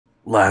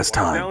Last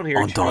time Down here,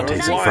 on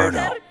Dante's Wife.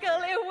 Inferno.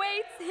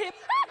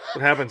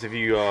 What happens if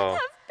you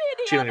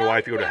cheat on your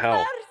wife, you go to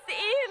hell?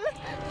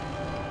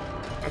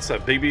 That's a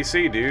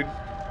BBC, dude.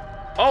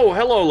 Oh,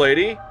 hello,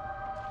 lady.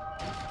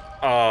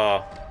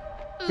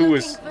 Who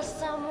is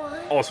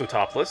also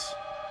topless.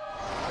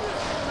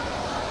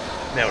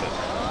 Nailed it.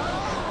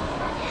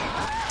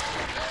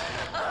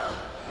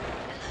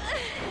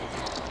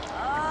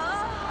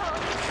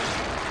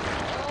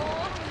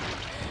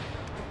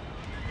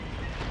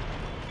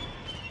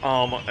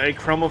 A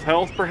crumb of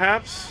health,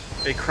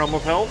 perhaps? A crumb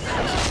of health?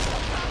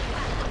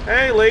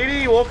 Hey,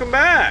 lady, welcome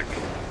back!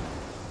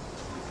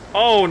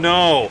 Oh,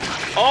 no!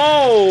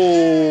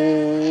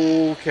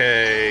 Oh,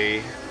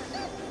 okay.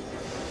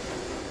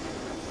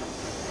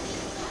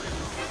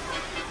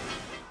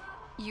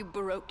 You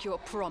broke your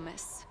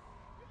promise.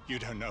 You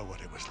don't know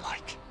what it was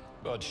like.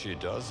 But she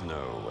does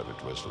know what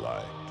it was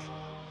like.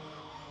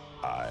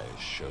 I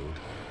showed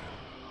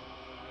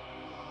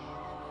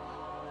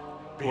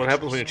her. What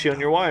happens when you cheat on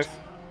your wife?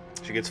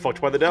 She gets fucked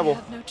by the devil. I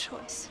have no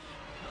choice.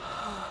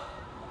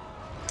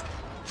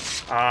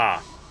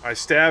 Ah, I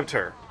stabbed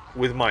her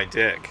with my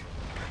dick.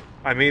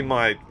 I mean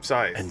my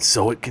scythe. And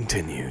so it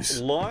continues.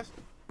 Lost?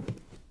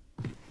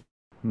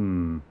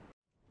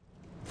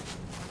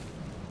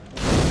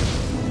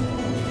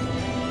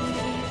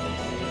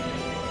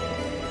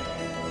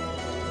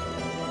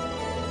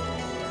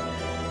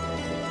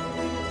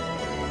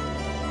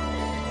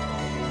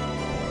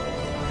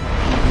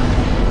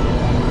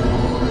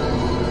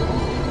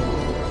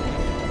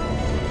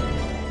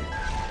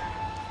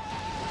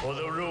 For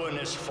the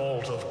ruinous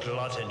fault of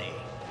gluttony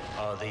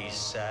are these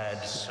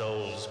sad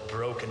souls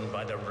broken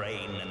by the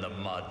rain and the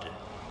mud.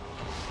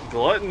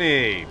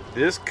 Gluttony.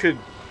 This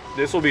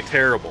will be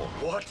terrible.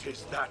 What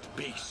is that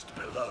beast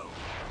below?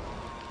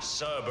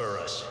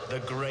 Cerberus, the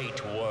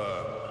great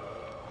worm.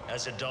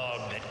 As a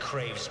dog that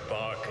craves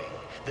barking,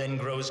 then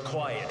grows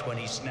quiet when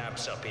he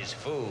snaps up his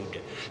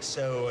food,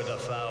 so are the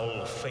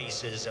foul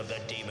faces of the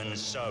demon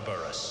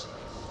Cerberus,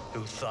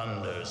 who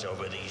thunders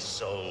over these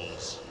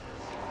souls.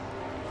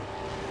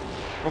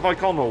 I don't know if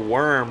I'd call him a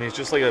worm. He's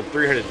just like a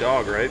three-headed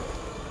dog, right?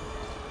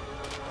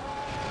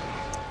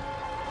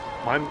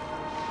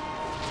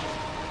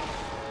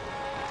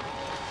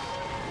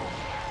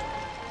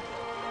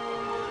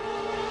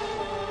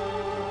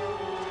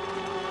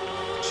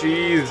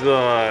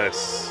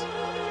 Jesus.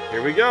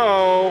 Here we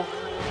go.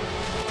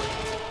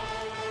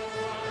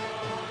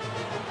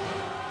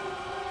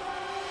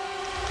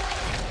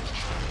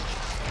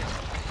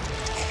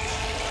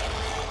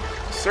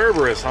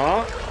 Cerberus,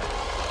 huh?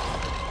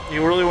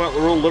 You really went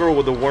real literal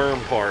with the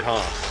worm part,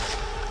 huh?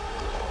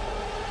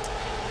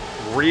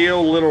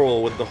 Real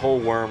literal with the whole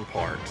worm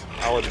part,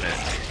 I'll admit.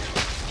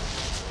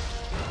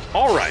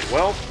 Alright,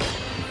 well.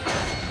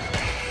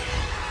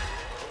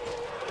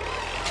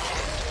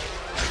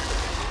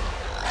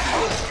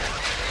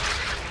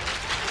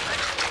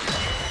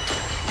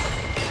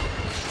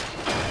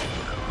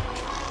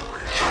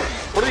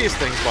 What are these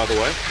things, by the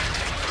way?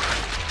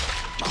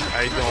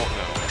 I don't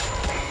know.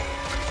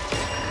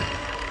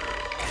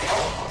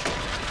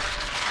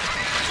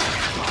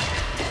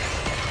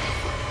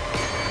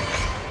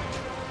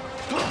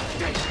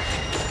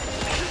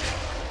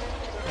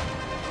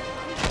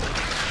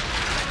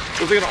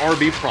 It was like an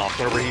RB prompt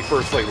whenever he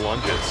first like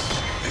lunges.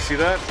 You see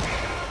that?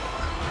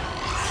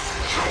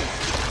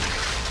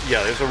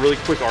 Yeah, there's a really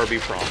quick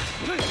RB prompt.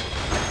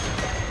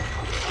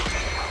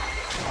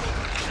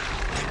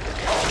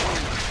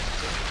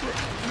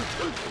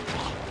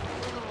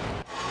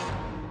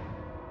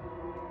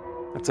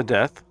 That's a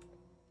death.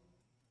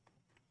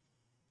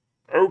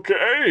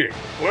 Okay,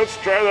 let's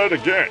try that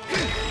again.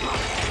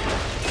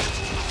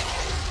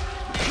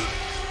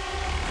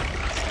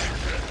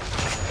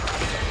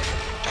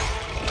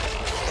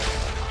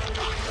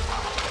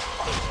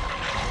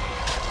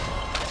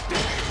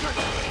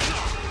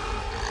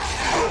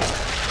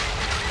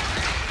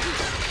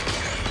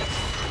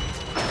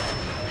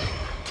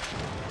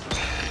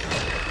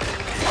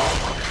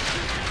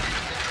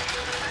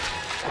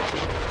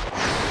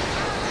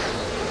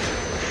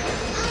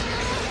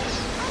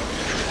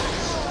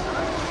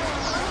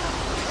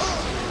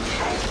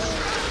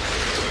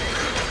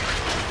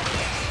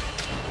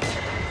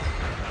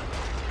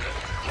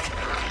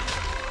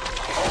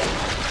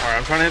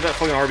 I'm trying to hit that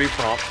fucking RB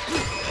prompt.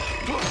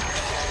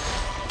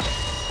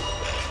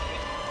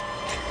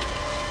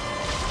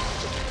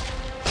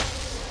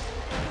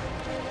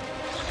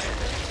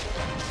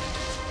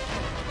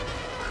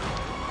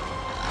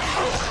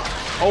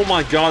 Oh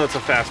my god, that's a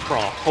fast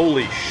prompt.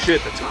 Holy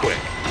shit, that's quick.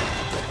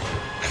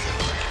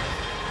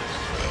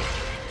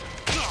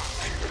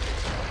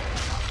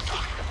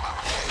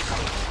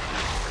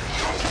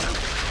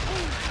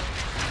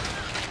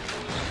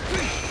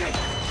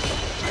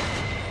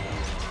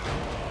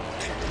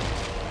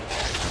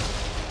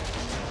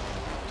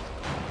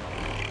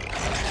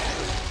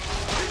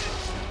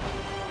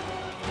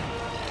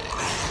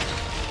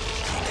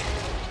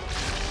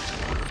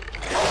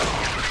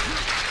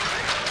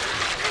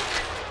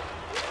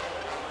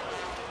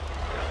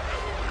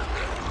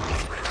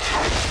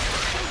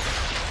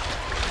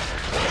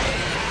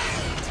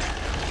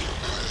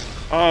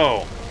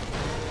 Oh.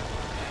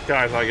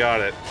 Guys, I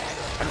got it.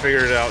 I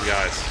figured it out,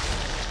 guys.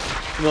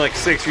 It's been like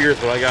 6 years,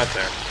 but I got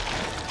there.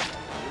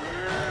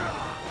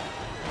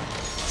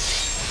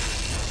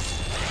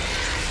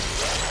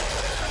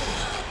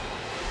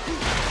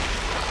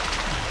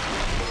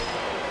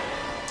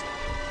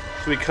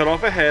 So we cut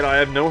off a head. I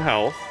have no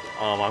health.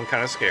 I'm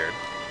kind of scared.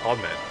 I'll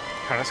admit.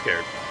 Kind of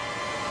scared.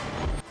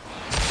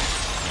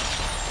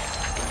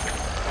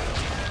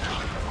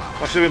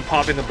 I should have been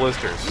popping the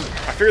blisters.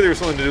 I figured there was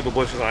something to do with the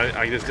blisters.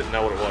 I just didn't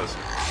know what it was.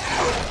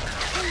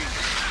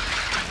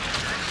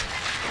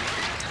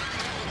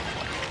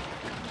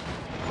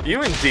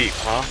 You in deep,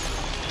 huh?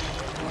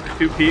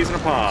 2 peas in a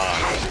pod.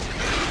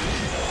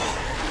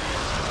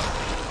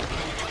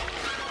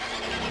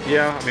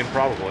 Yeah, I mean,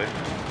 probably.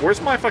 Where's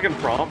my fucking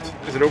prompt?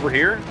 Is it over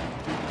here?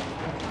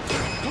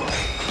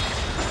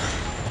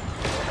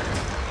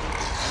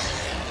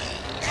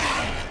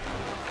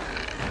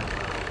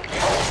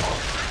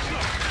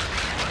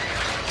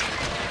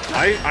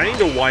 I need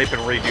to wipe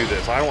and redo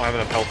this. I don't have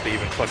enough health to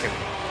even fucking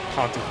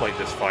contemplate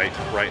this fight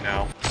right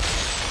now.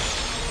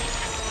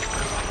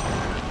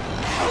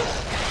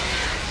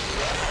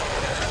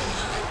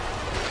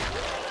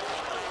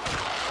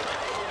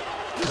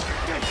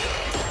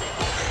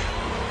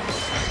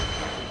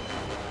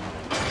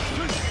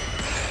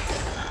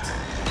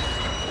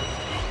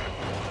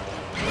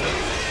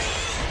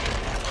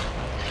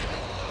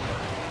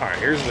 Alright,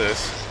 here's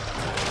this.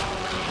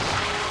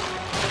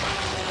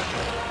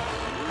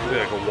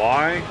 Like a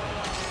Y.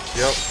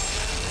 Yep.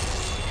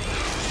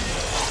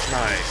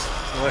 Nice.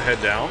 Another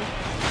head down.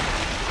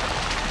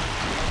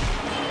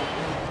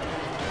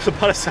 I was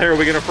about to say, are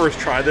we gonna first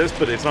try this?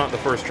 But it's not the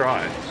first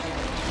try.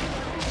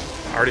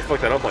 I already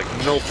fucked that up like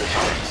multiple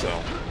times,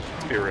 so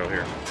let's be real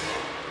here.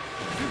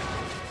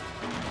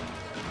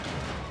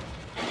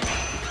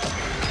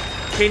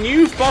 Can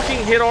you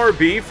fucking hit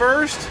RB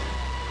first?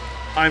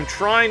 I'm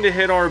trying to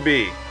hit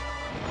RB.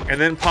 And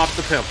then pop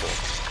the pimple.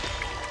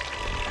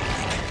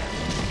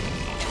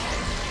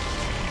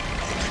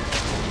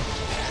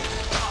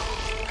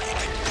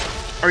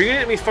 Are you gonna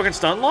get me fucking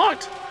stun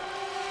locked?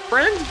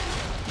 Friend?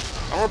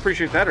 I don't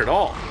appreciate that at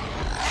all.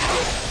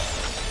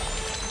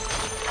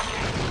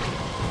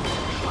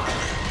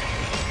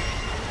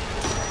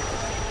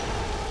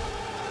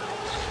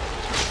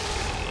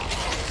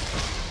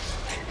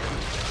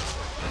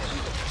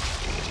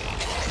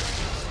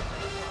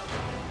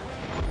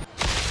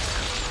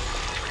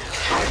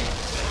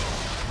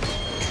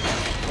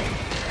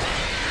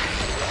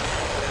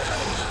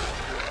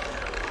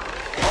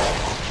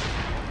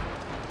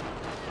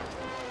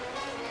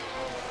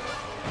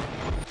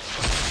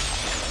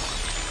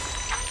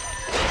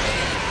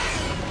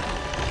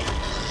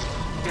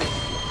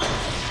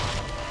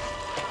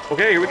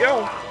 Okay, here we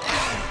go.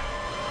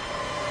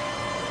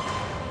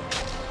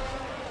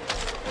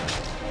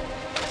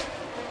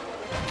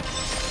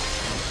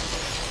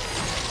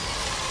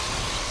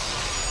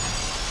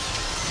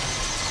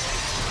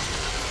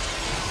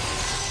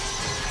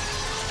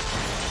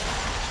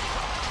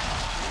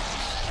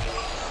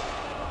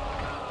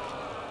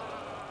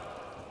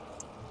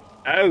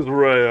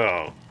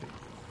 Azrael.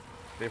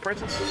 The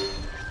apprentice.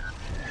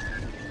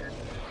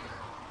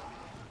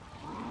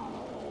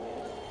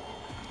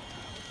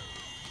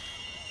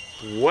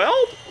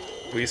 Well,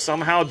 we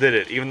somehow did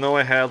it, even though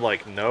I had,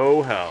 like,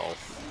 no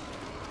health.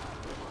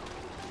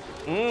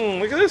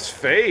 Look at this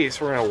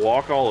face. We're gonna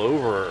walk all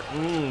over.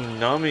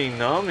 Nummy,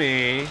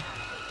 nummy.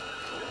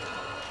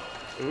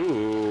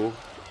 Ooh.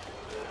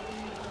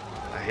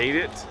 I hate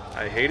it.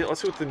 I hate it.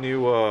 Let's see what the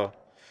new, Oh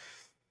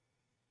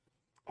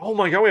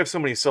my god, we have so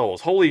many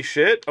souls. Holy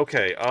shit.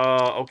 Okay,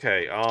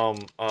 okay,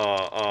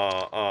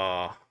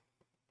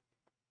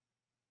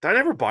 Did I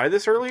never buy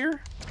this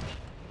earlier?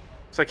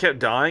 So I kept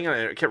dying and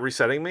it kept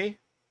resetting me.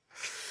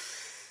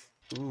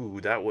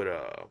 Ooh, that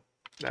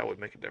would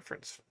make a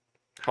difference.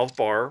 Health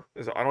bar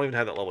is, I don't even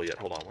have that level yet.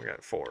 Hold on, we're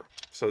at 4.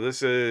 So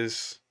this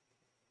is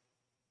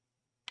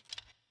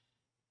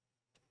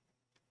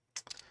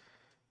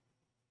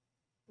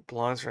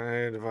blinds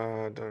grenade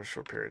divide a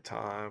short period of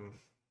time.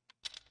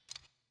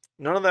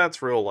 None of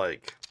that's real,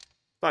 like,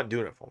 not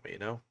doing it for me, you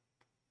know.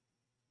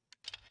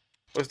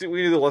 We can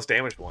do the less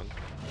damaged one.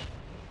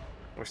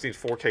 We just need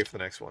 4K for the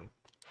next one.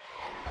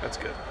 That's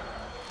good.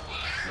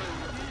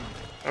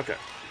 Okay.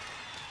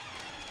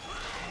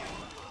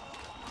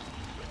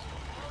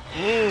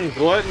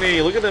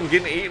 Gluttony. Look at them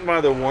getting eaten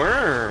by the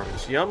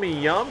worms. Yummy,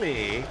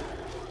 yummy.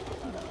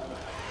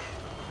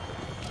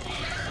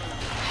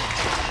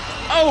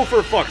 Oh,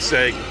 for fuck's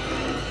sake.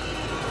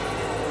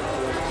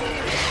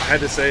 I had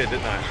to say it,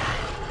 didn't I?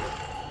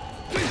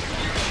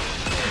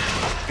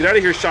 Get out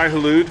of here, Shai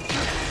Hulud.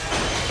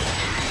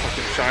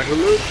 Fucking Shai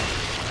Hulud.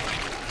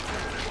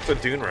 It's a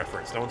Dune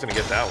reference. No one's gonna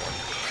get that one.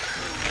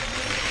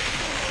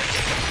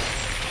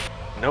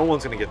 No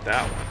one's gonna get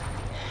that one.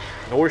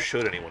 Nor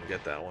should anyone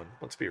get that one.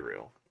 Let's be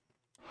real.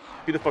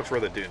 Who the fuck's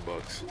read the Dune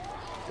books?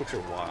 Books are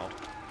wild.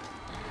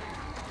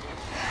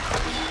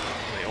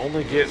 And they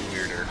only get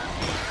weirder.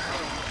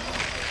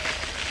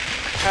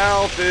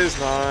 Health is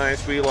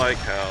nice. We like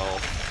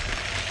health.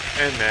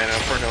 and mana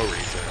for no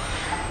reason.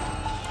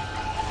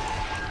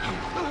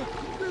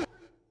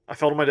 I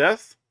fell to my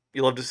death?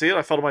 You love to see it?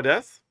 I fell to my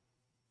death?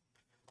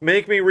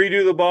 Make me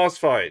redo the boss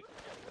fight.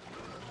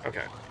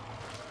 Okay.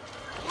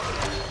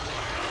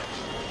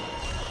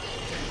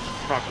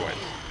 Not quite.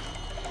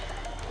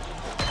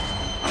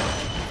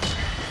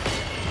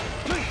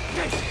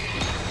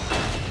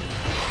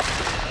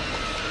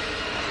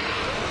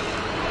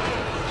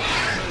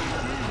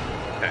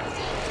 Okay.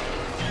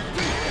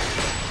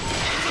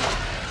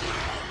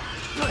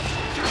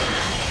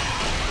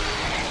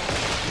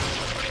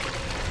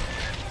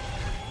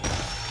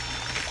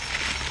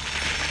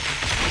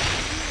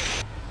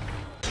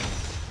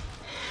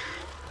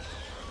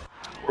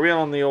 Are we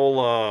on the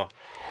old,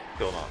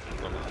 build on.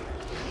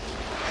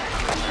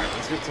 Alright,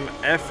 let's get some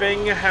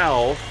effing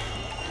health.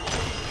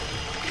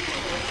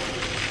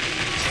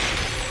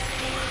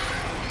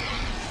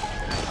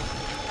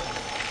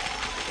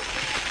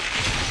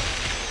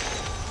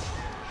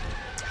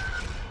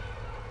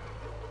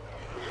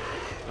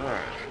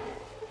 Alright.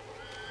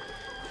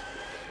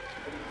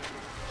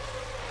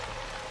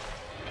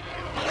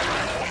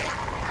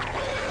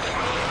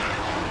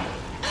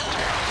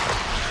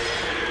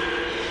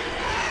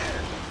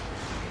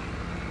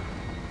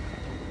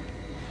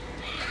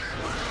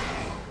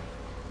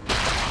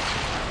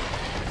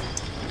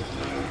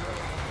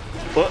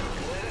 But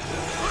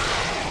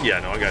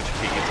yeah, no, I got you,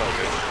 Kiki. It's all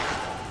good.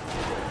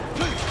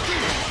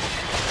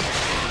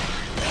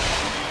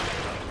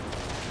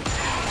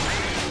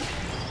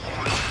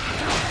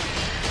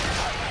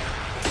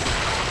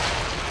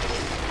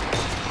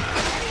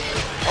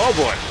 Oh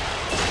boy!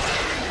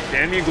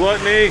 Damn you,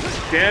 Gluttony!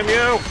 Damn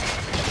you!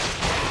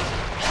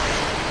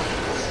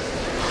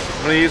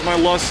 I'm gonna use my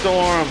Lust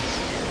Storm.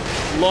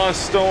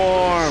 Lust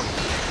Storm.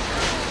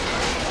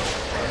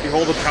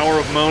 Behold the power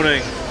of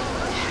moaning.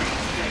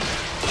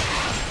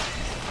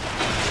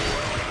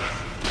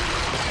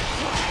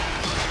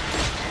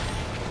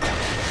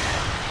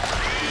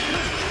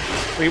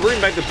 When you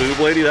bring back the boob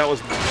lady, that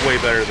was way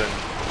better than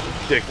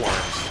dick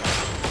worms.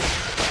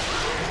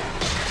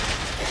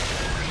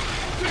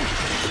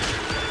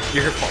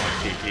 You're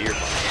fine, Kiki. You're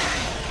fine.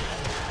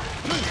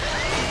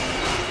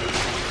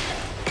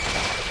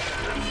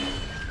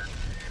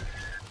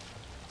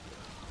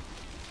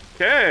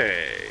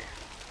 Okay.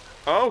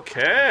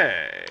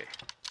 Okay.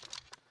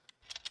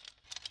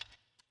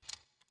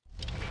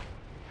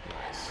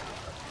 Nice.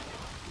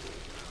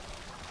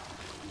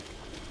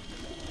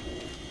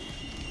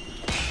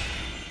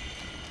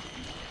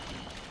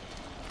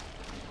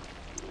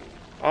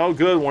 Oh,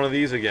 good. One of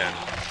these again.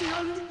 The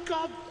only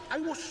god I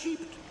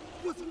worshipped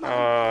was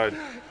my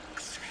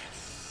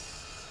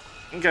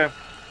Okay.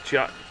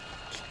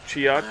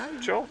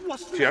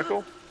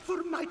 Chiaco?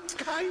 for my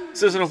kind.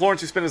 Citizen of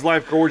Florence who spent his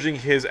life gorging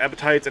his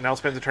appetites and now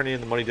spends eternity in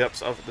the muddy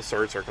depths of the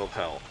third circle of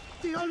hell.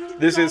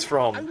 This is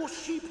from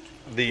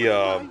the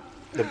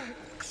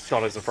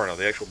Dante's Inferno,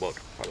 the actual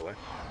book, by the way.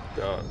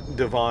 The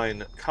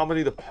Divine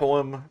Comedy, the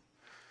poem,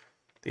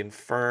 the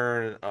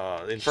Inferno.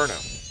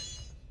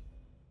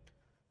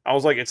 I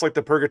was like, it's like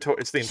the Purgatorio.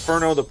 It's the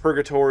Inferno, the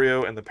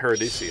Purgatorio, and the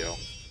Paradiso.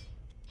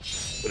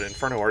 But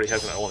Inferno already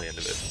has an L on the end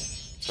of it,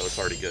 so it's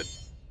already good.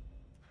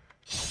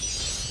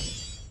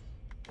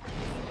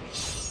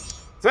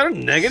 Is that a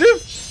negative?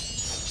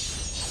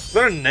 Is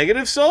that a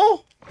negative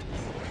soul?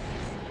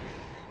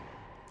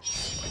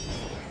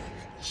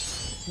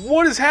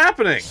 What is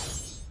happening?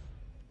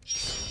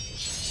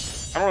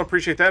 I don't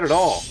appreciate that at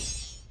all.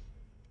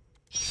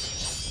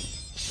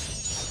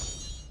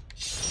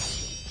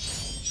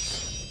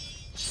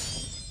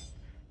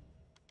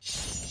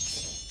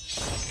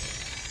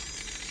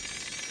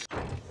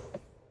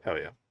 Hell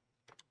yeah.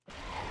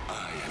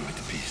 I am at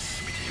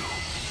peace with you.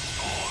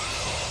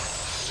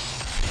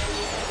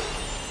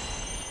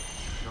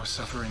 Your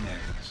suffering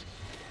ends.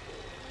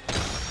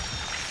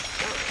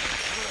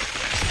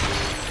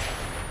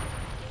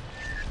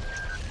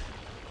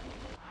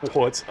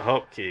 What's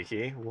up,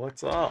 Kiki?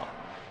 What's up?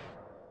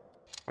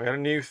 We got a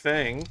new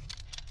thing.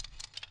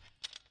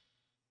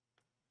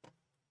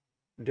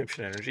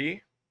 Redemption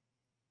energy.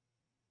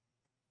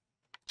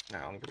 No,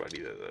 I don't care about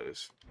either of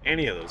those.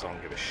 Any of those I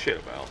don't give a shit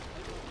about.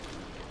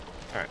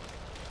 Alright.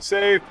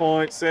 Save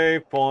point,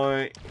 save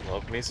point.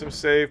 Love me some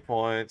save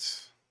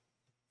points.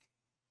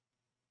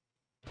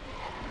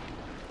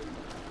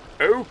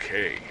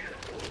 Okay.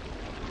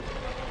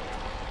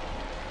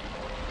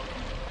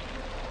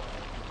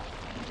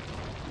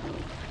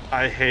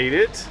 I hate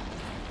it.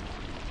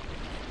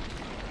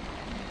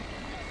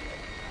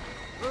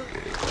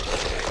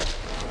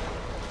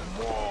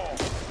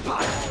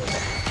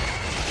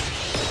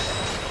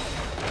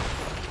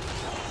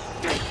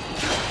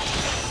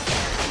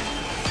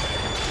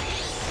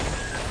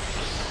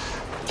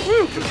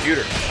 Woo,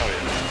 computer. Oh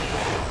yeah.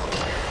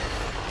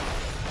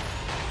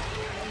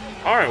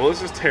 Alright, well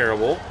this is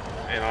terrible.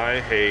 And I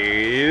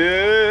hate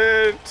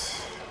it.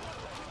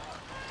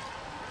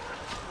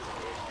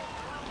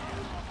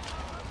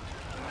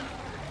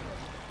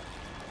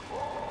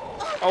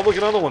 Oh, look,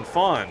 another one.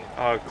 Fun.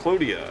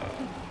 Clodia.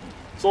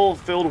 Soul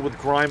filled with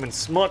grime and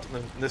smut,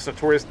 this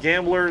notorious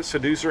gambler,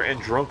 seducer, and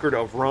drunkard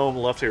of Rome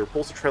left a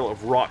repulsive trail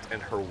of rot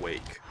in her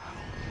wake.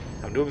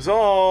 Time to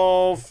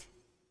absolve.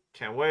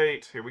 Can't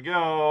wait. Here we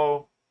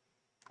go.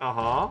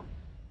 Uh-huh.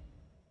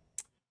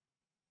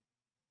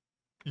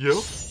 Yeah.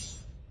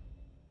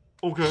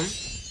 Okay.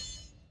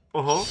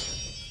 Uh-huh.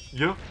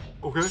 Yeah.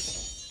 Okay.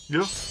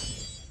 Yeah.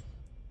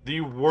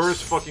 The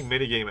worst fucking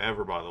minigame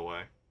ever, by the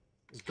way.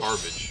 It's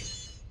garbage.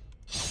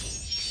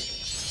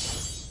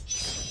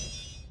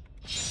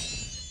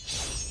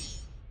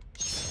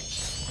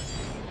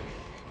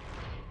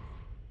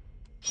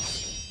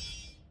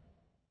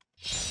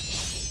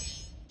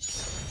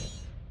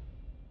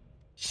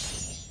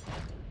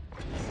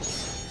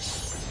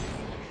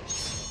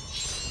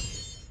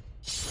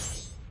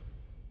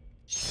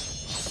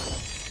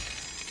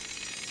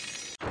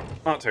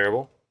 Not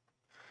terrible.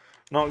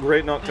 Not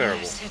great, not terrible.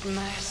 Blessed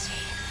mercy.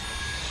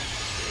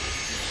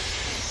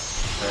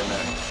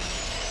 Amen.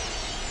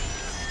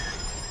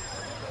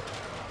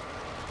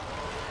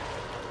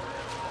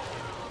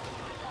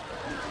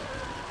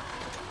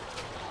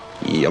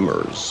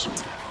 Yummers.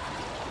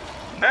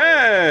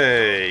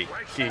 Hey,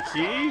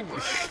 Kiki.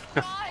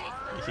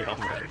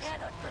 Yummers.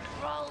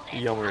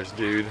 Yummers,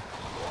 dude.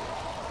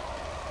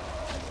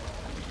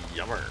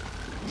 Yummers.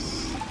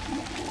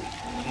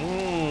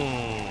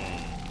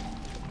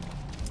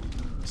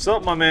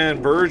 Sup, my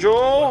man, Virgil?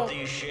 What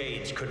these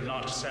shades could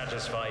not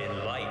satisfy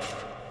in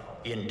life,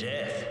 in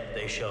death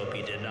they shall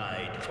be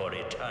denied for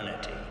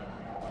eternity.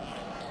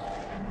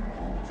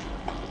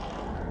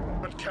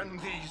 But can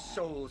these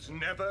souls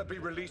never be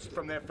released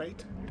from their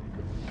fate?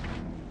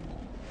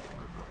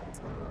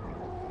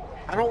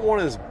 I don't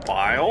want his They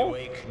bile.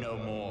 wake no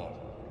more.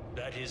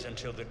 That is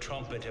until the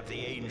trumpet of the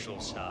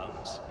angel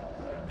sounds.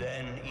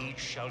 Then each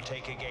shall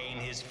take again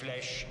his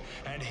flesh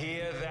and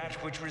hear that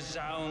which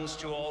resounds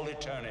to all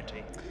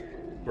eternity.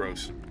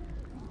 Gross.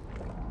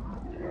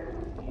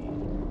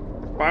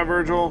 Bye,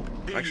 Virgil.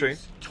 These Actually,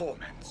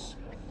 torments,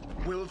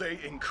 will they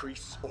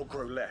increase or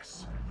grow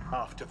less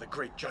after the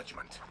great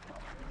judgment?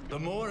 The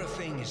more a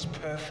thing is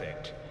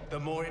perfect, the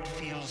more it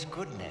feels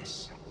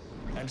goodness.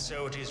 And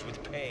so it is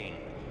with pain.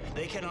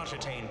 They cannot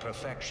attain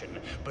perfection,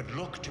 but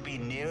look to be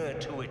nearer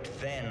to it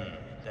then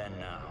than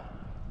now.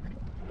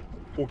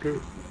 okay.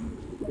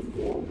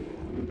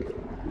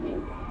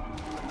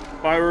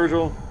 Bye,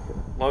 Virgil.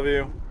 Love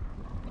you.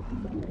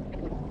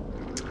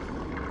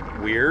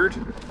 Weird.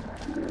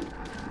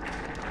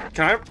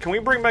 Can we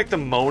bring back the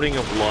moaning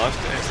of lust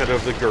instead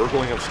of the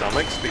gurgling of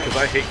stomachs? Because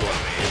I hate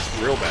gluttony. It's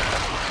real bad.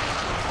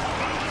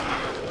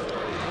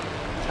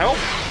 Help!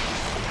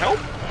 Help!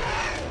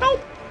 Help!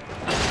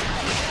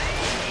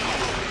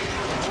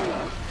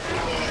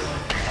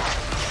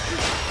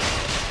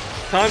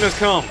 Time has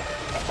come.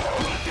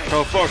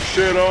 Oh, fuck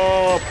shit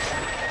up!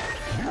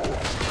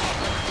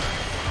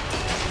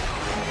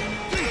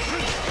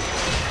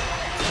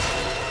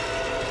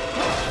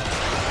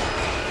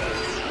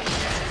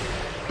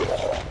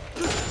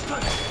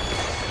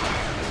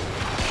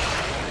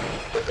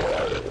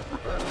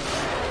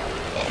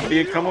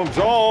 Become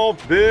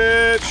absolved,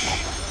 bitch!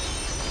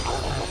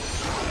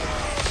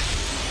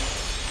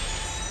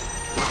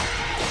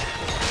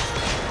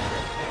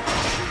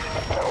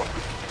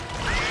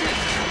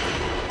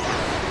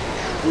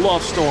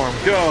 Love Storm,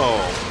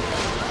 go!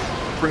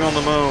 Bring on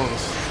the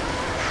moans.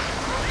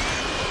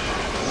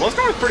 Love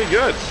Storm is pretty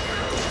good.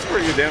 It's a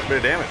pretty good bit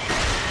of damage.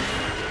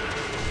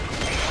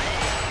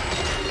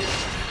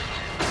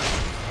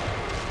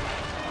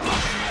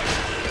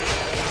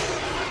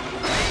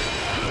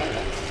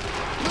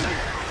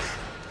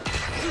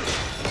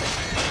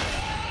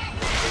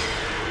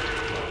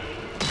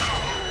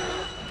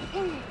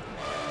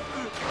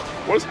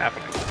 What is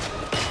happening?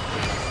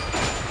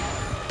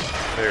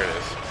 There it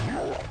is.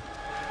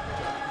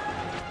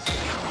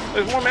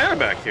 There's more mana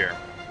back here.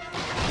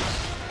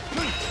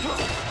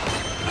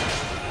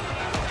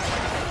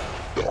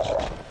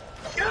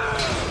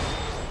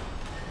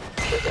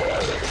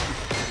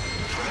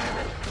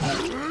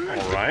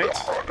 Alright.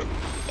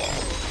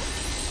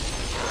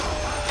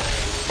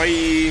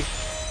 Bye!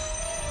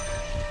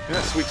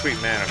 Yeah, sweet, sweet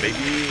mana,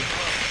 baby.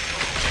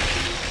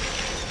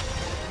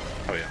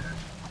 Oh, yeah.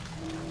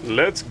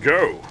 Let's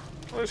go!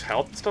 Oh, there's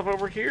health and stuff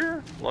over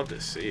here? Love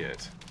to see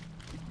it.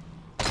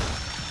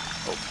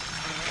 Oh.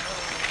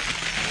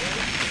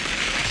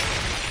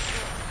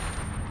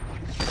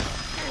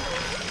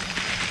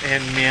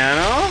 And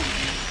mana?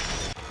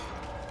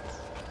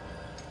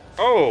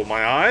 Oh,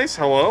 my eyes?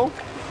 Hello?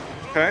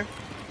 Okay.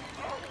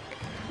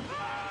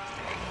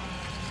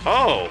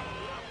 Oh!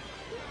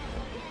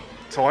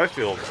 That's how I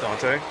feel,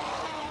 Dante.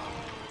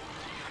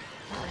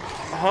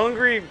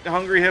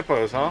 Hungry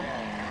hippos, huh?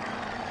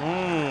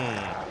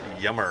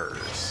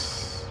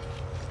 Yummers.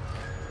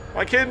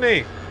 My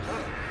kidney!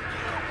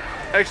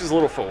 X is a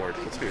little forward,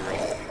 let's be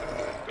real.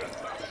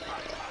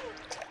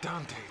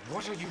 Dante,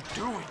 what are you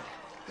doing?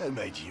 I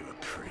made you a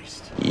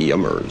priest.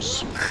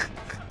 Yummers.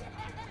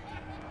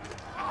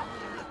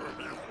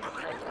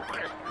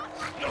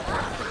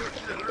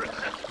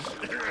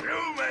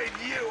 Who made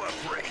you a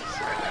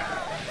priest?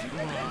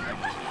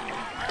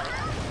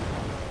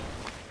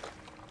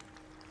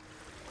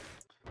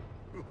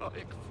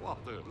 like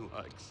father,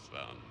 like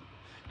son.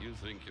 You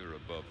think you're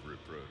above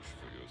reproach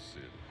for your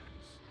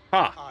sins.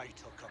 Huh. I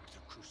took up the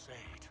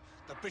crusade.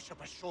 The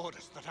bishop assured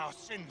us that our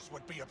sins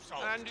would be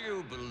absolved. And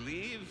you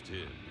believed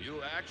him.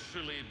 You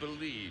actually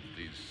believed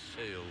these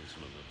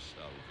salesmen of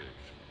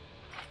salvation.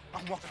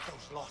 And what of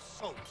those lost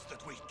souls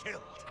that we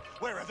killed?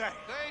 Where are they?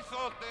 They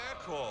thought their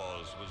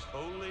cause was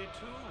holy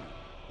too.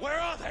 Where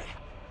are they?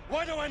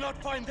 Why do I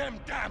not find them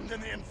damned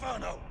in the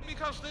Inferno?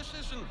 Because this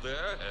isn't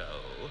their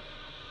hell.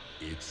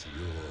 It's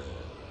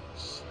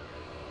yours.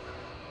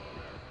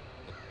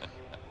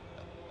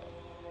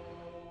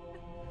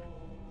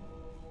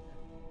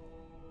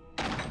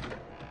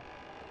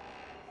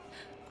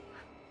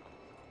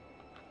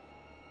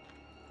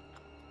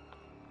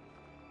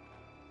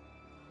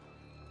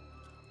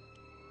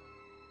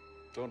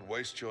 Don't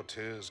waste your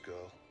tears,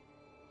 girl.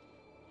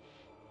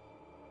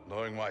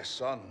 Knowing my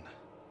son,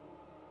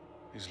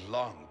 he's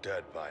long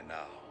dead by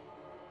now.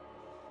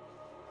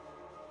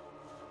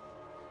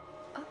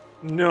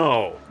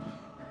 No.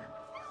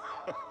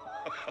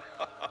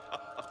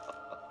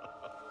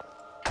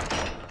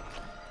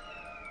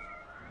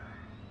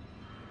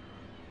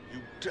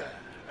 You dare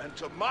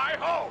enter my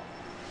home!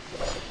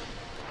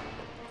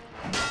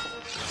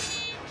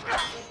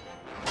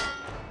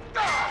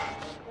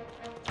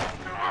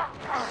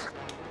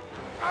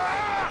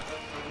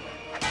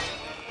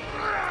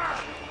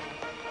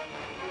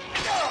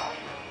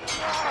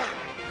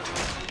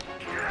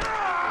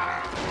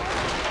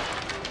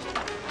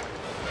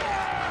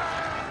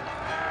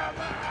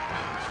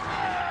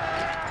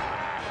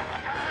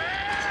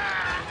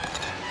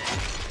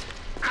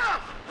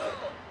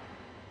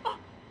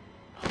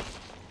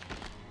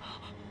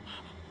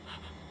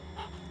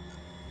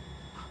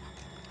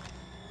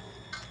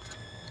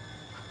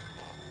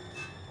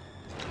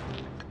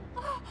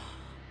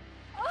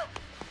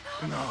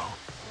 No.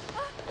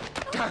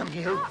 Damn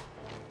you!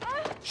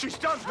 She's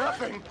done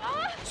nothing!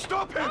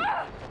 Stop him!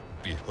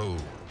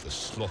 Behold the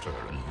slaughter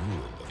and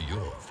ruin of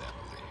your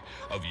family,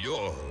 of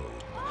your home,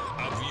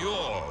 of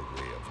your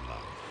way of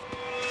life.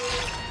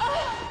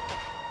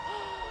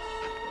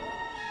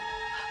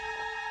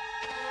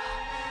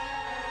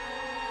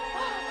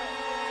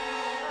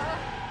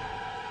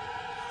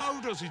 How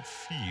does it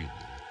feel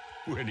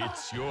when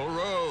it's your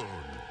own?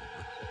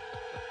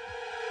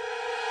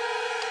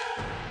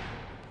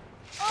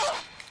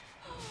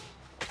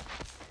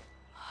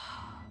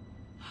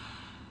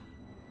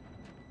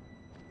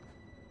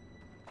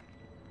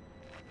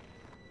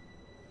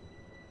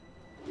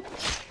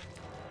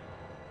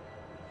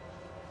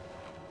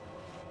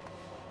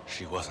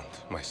 She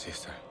wasn't my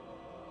sister.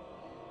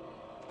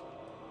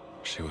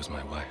 She was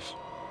my wife.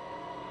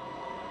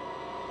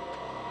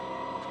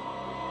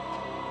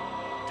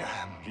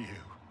 Damn you.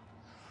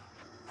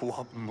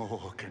 What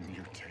more can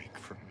you take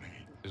from me?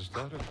 Is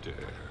that a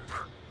dare?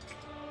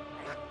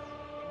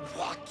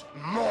 What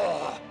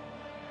more?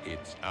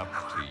 It's up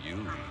to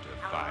you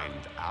to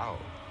find out.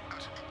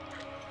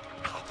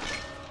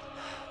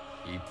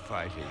 Keep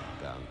fighting,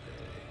 Dante.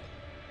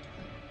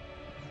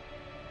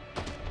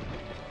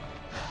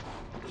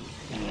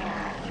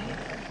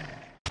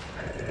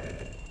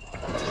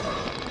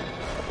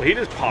 Well, he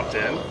just popped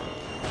in.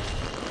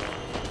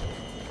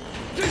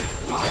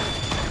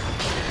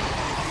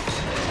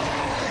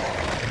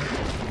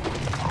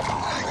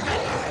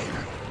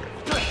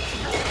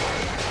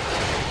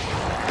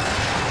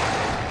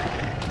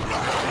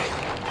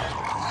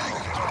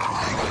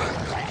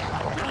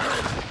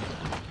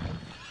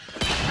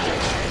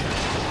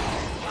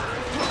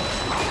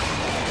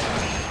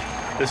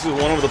 This is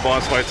one of the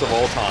boss fights of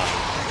all time.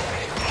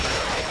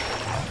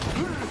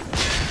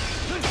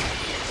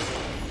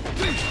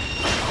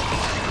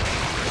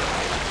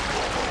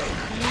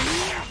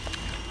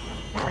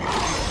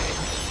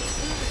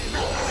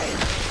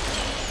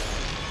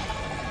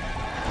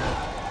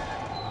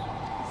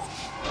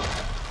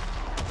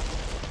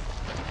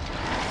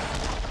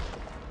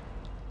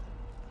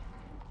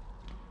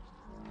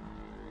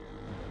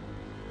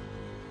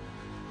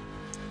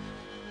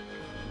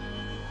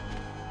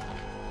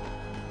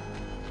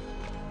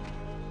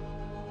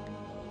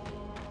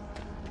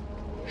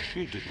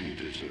 She didn't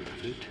deserve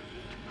it.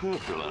 Her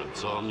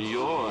blood's on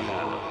your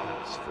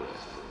hands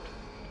first.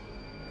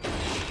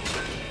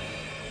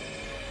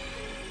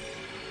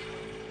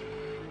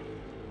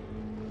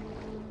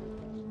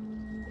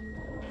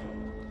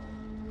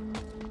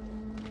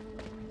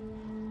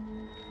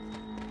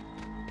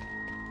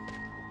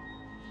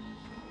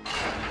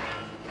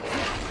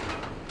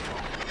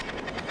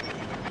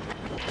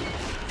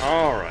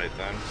 All right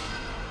then.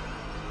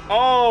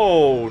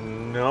 Oh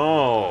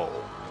no.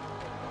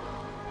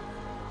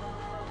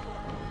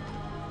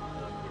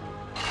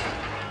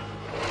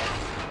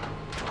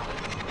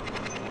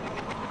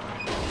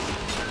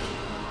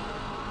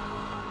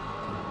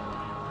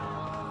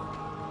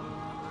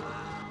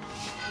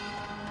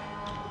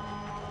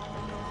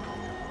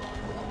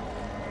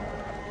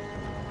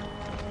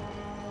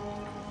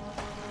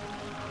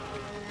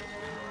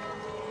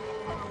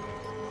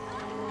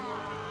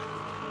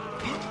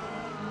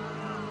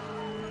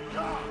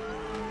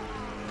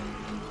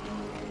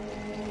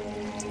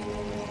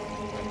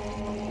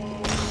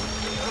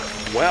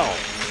 Well,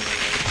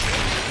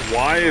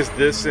 why is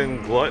this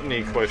in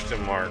Gluttony,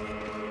 question mark?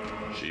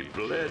 She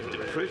bled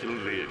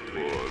prettily,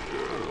 poor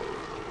girl.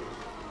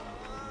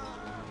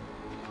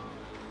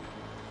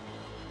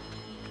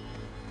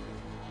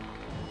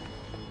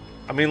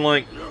 I mean,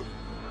 like,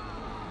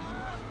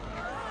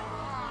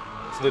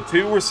 so the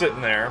two were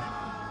sitting there,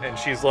 and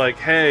she's like,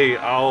 hey,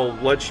 I'll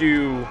let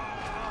you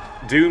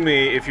do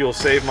me if you'll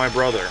save my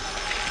brother.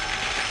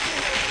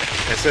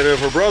 Instead of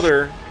her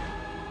brother,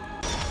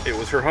 it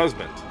was her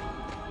husband.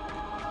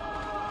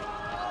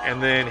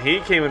 And then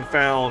he came and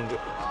found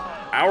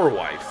our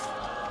wife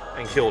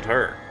and killed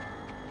her.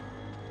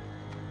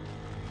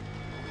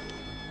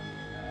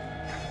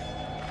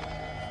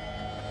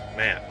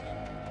 Man.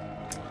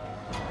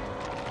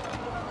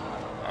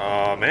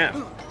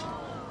 Man.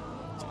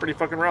 It's pretty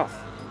fucking rough.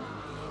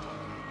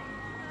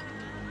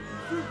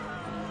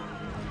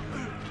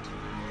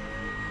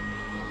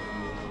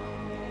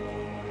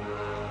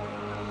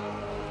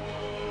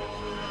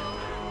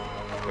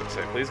 What's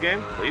that? Please,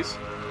 game? Please?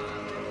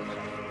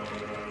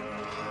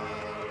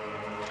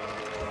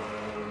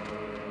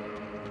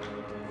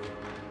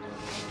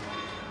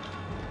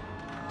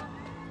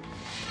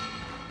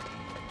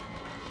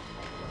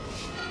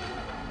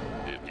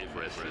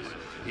 Impressive,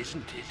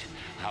 isn't it?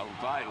 How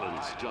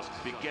violence just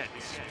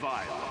begets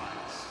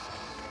violence.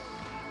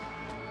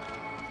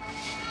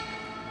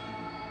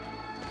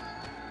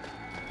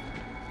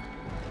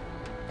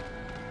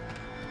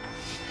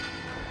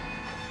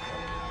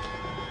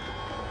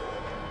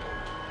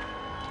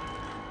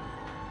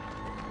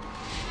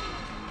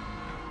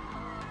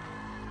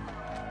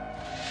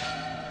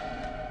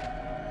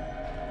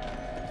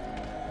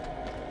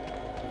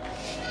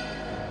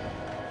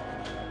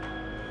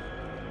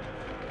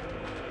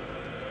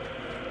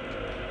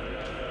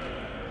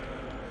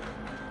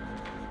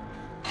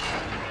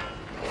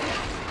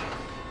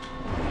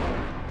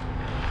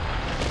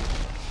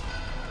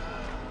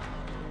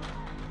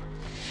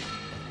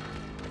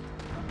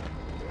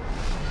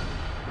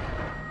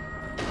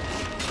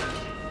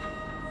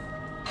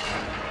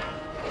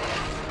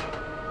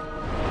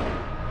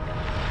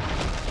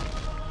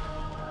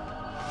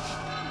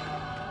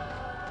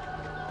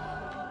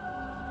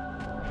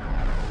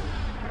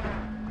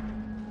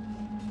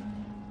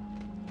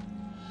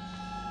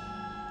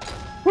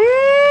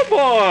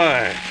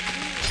 Boy!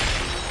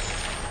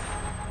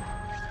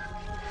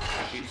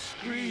 She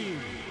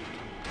screamed,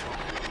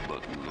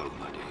 but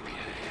nobody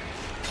came.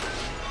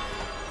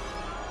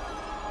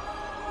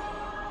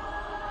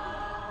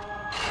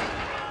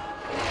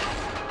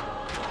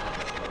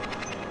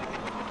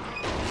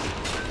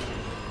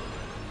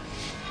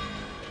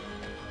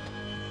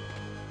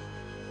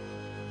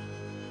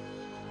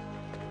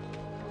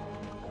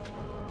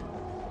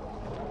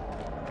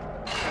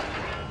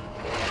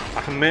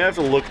 I may have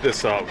to look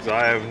this up, because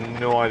I have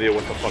no idea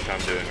what the fuck I'm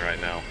doing right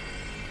now.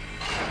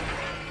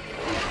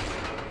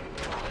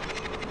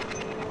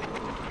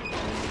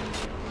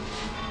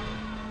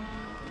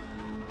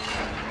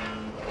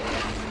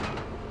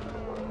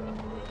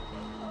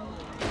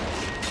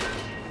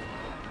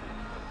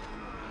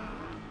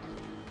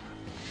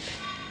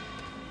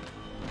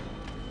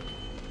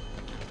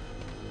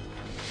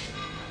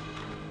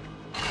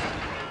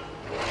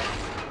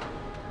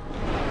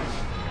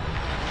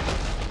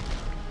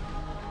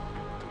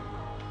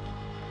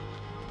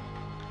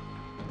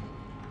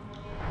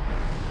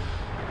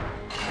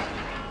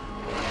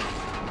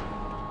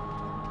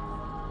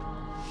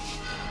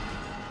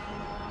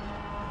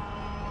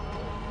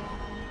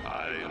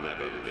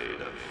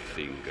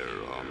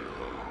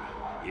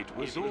 It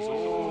was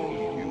all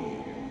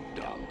you,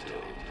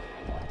 Dante.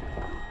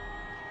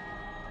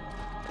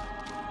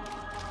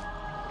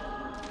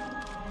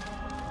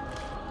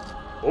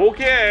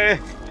 Okay,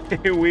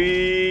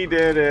 we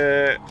did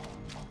it.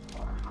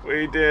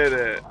 We did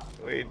it.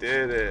 We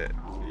did it.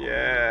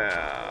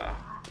 Yeah.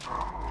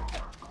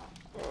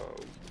 Oh,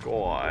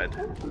 God.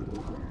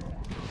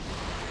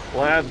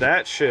 Glad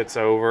that shit's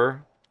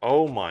over.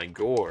 Oh, my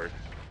God.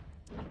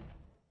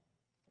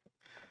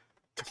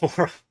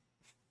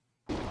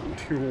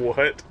 Do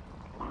what?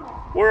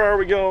 Where are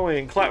we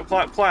going? Clap,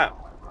 clap, clap.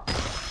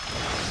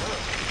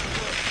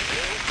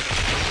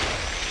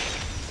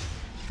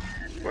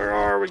 Where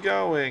are we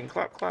going?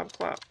 Clap, clap,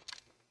 clap.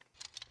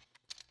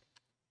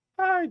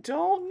 I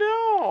don't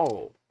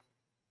know.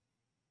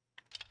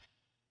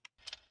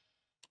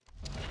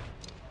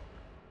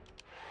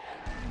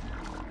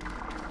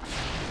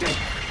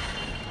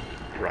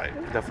 Right,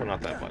 definitely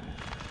not that button.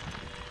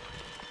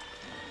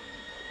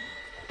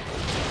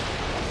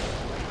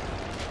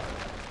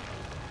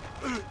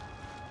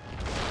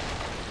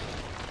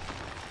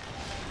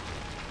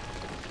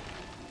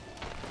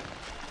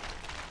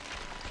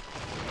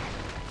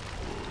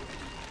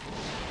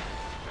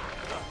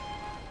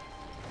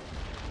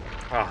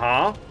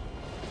 Uh-huh.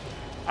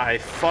 I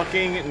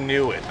fucking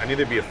knew it. I knew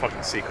there'd be a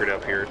fucking secret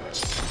up here.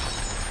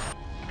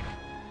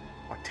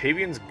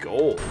 Octavian's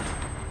gold.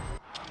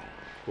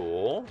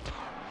 Cool.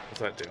 What's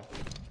that do?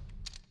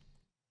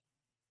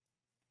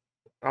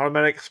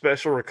 Automatic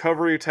special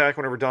recovery attack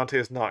whenever Dante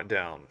is knocked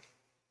down.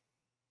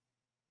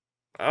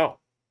 Oh.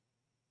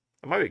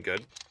 That might be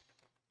good.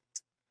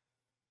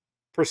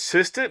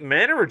 Persistent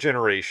mana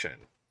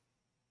regeneration.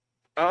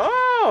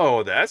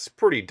 Oh, that's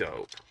pretty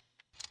dope.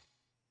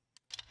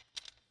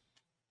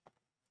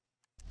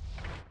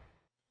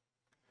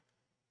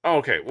 Oh,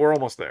 okay, we're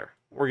almost there.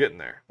 We're getting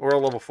there. We're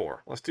at level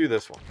 4. Let's do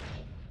this one.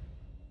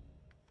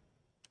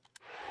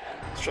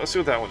 Let's see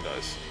what that one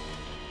does.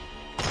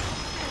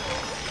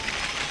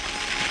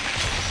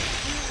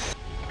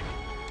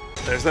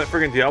 There's that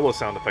friggin' Diablo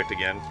sound effect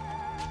again.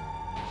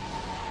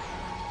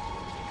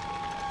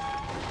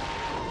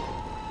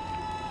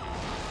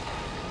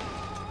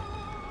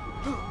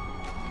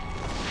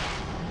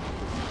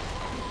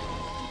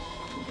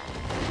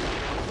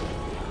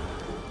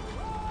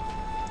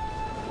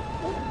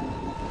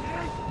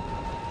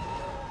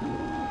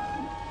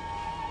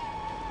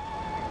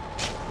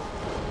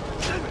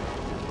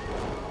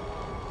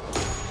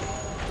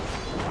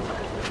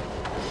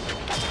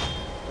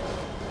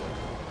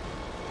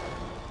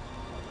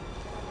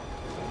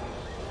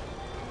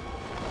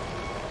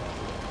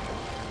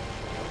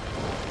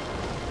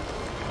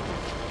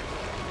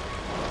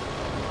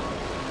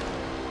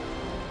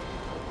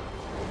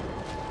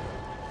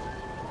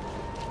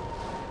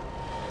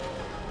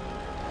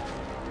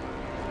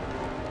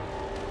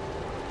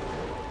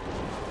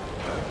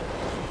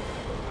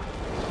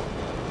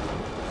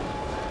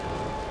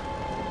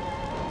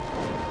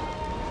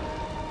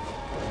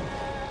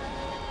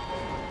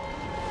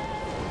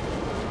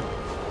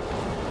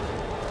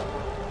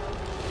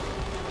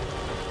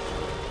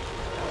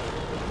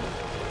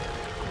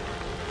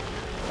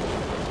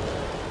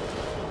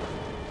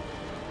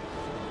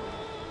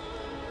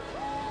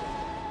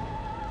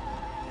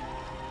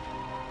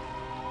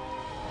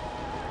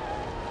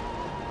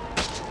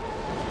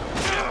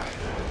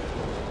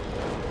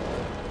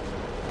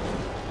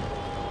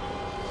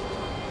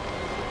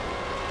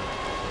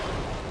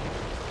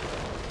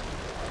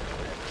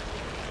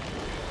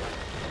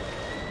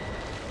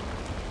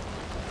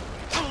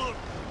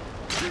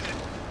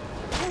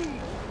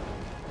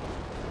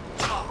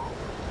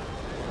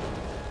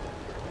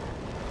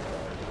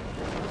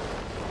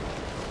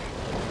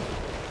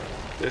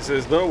 This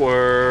is the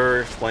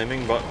worst.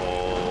 Flaming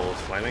buttholes.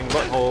 Flaming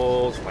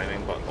buttholes.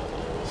 Flaming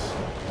buttholes.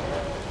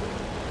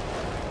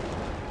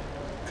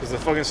 Because the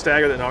fucking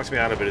stagger that knocks me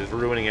out of it is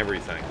ruining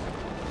everything.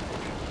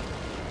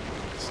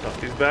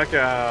 Snuff these back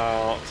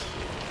out.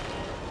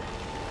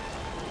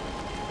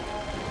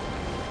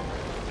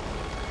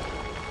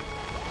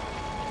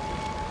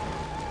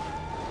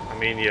 I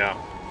mean, yeah.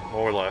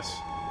 More or less.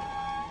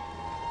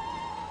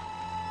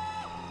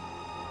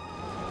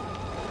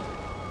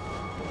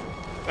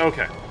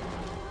 Okay.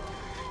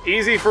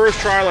 Easy first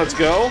try, let's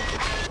go.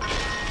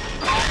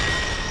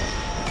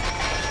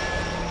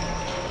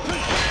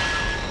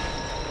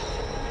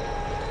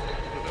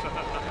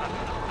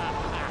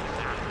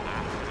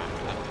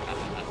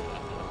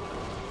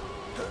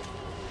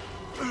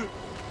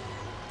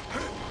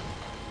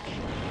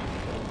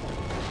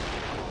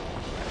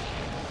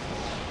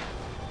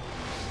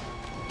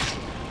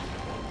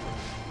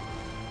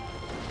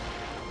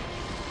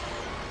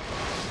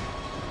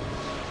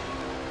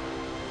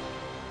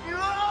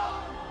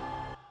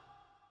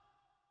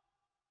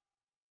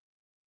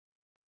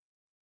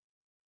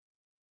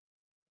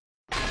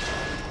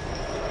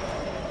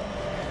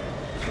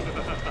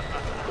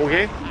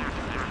 Okay.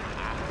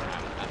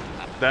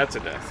 That's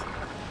a death.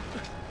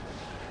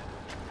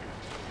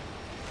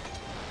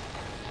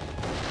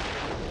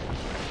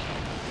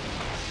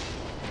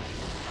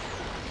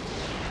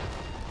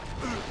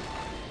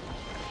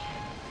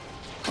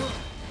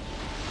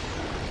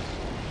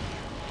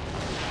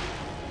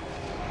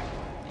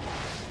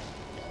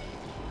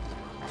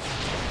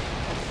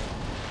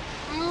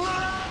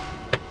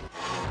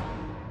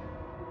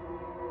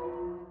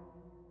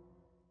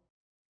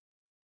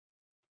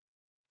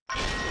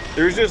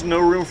 There's just no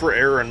room for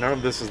error, and none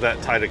of this is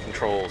that tight of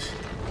controls.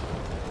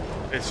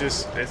 It's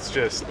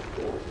just...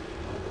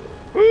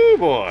 Woo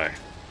boy.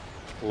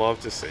 Love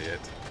to see it.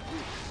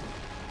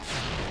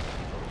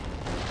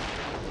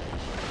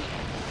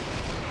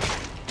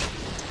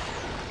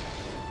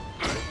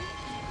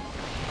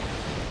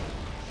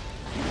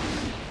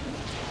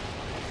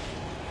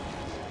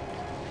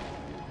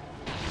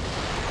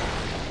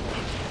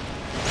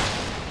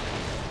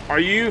 Are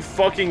you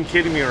fucking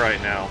kidding me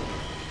right now?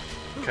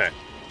 Okay.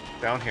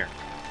 Down here.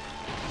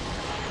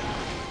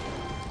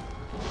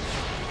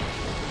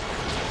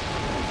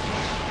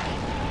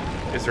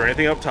 Is there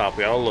anything up top?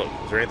 We gotta look.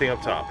 Is there anything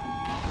up top?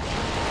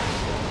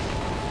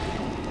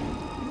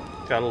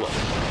 Gotta look.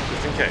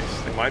 Just in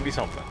case. There might be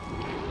something.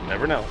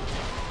 Never know.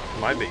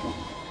 Might be.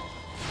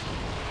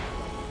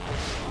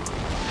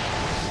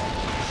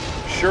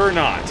 Sure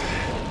not.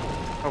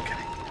 Okay.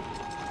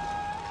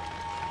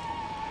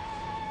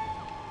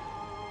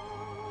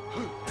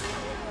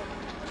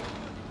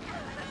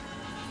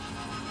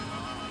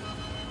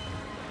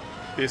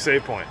 Be a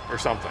save point or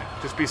something.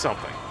 Just be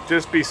something.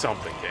 Just be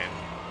something, game.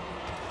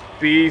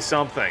 Be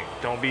something.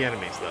 Don't be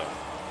enemies, though.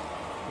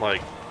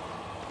 Like,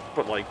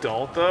 but like,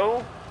 don't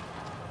though?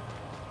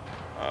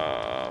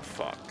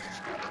 Fuck.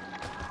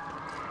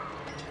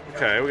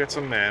 Okay, we got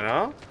some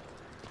mana.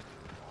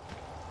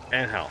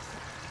 And health.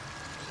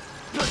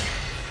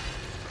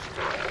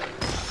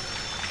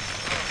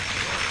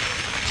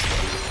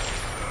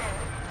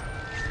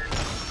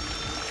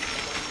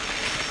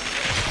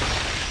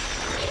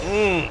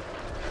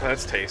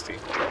 That's tasty.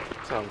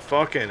 Some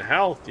fucking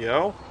health,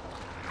 yo.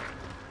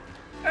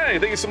 Hey,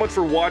 thank you so much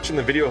for watching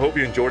the video. I hope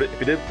you enjoyed it. If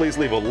you did, please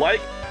leave a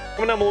like.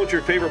 Comment down below what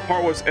your favorite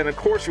part was. And of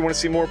course, if you want to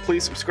see more,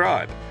 please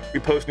subscribe. We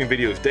post new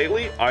videos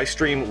daily. I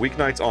stream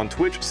weeknights on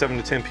Twitch, 7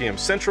 to 10 p.m.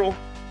 Central.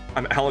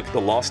 I'm Alek,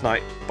 the Lost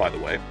Knight, by the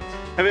way.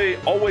 Have a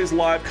always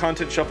live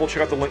content shuffle.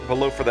 Check out the link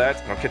below for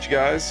that. And I'll catch you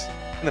guys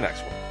in the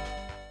next one.